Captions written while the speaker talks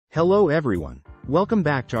Hello everyone, welcome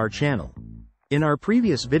back to our channel. In our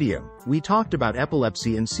previous video, we talked about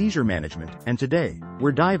epilepsy and seizure management, and today,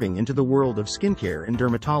 we're diving into the world of skincare and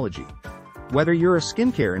dermatology. Whether you're a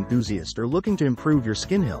skincare enthusiast or looking to improve your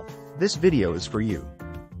skin health, this video is for you.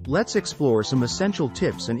 Let's explore some essential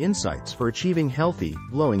tips and insights for achieving healthy,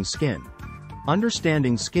 glowing skin.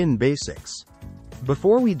 Understanding skin basics.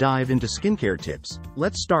 Before we dive into skincare tips,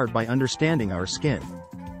 let's start by understanding our skin.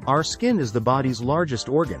 Our skin is the body's largest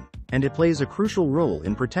organ, and it plays a crucial role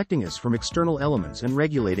in protecting us from external elements and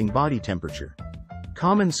regulating body temperature.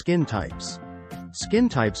 Common skin types. Skin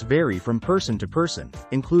types vary from person to person,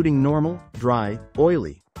 including normal, dry,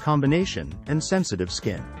 oily, combination, and sensitive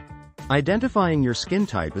skin. Identifying your skin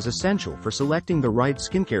type is essential for selecting the right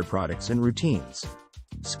skincare products and routines.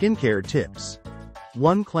 Skincare tips.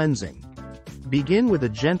 1. Cleansing. Begin with a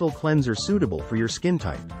gentle cleanser suitable for your skin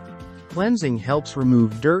type. Cleansing helps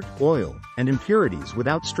remove dirt, oil, and impurities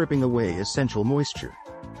without stripping away essential moisture.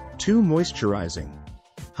 2. Moisturizing.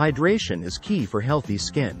 Hydration is key for healthy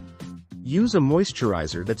skin. Use a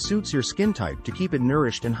moisturizer that suits your skin type to keep it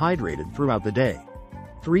nourished and hydrated throughout the day.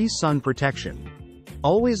 3. Sun protection.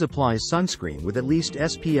 Always apply sunscreen with at least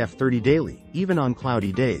SPF 30 daily, even on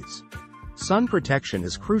cloudy days. Sun protection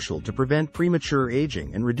is crucial to prevent premature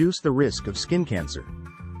aging and reduce the risk of skin cancer.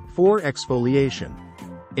 4. Exfoliation.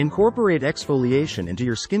 Incorporate exfoliation into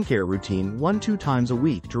your skincare routine 1-2 times a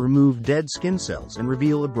week to remove dead skin cells and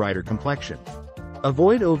reveal a brighter complexion.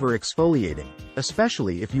 Avoid over-exfoliating,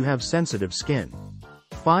 especially if you have sensitive skin.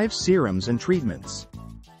 5. Serums and treatments.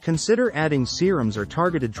 Consider adding serums or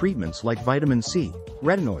targeted treatments like vitamin C,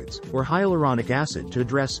 retinoids, or hyaluronic acid to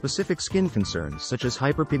address specific skin concerns such as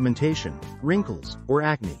hyperpigmentation, wrinkles, or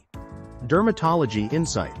acne. Dermatology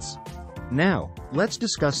insights. Now, let's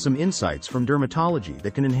discuss some insights from dermatology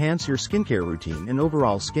that can enhance your skincare routine and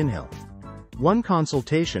overall skin health. 1.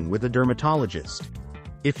 Consultation with a dermatologist.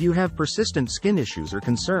 If you have persistent skin issues or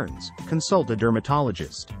concerns, consult a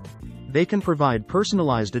dermatologist. They can provide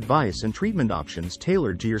personalized advice and treatment options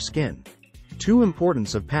tailored to your skin. 2.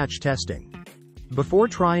 Importance of patch testing. Before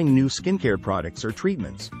trying new skincare products or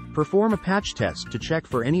treatments, perform a patch test to check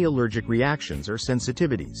for any allergic reactions or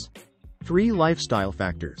sensitivities. 3. Lifestyle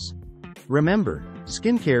factors. Remember,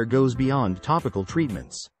 skincare goes beyond topical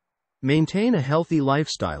treatments. Maintain a healthy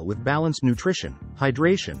lifestyle with balanced nutrition,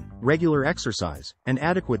 hydration, regular exercise, and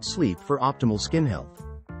adequate sleep for optimal skin health.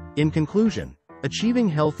 In conclusion, achieving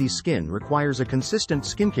healthy skin requires a consistent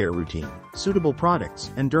skincare routine, suitable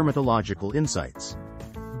products, and dermatological insights.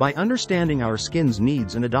 By understanding our skin's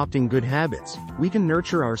needs and adopting good habits, we can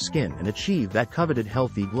nurture our skin and achieve that coveted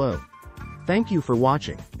healthy glow. Thank you for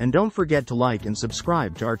watching, and don't forget to like and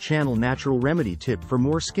subscribe to our channel Natural Remedy Tip for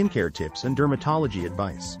more skincare tips and dermatology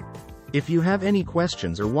advice. If you have any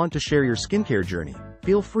questions or want to share your skincare journey,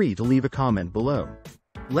 feel free to leave a comment below.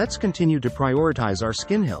 Let's continue to prioritize our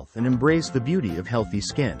skin health and embrace the beauty of healthy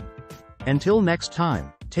skin. Until next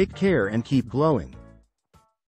time, take care and keep glowing.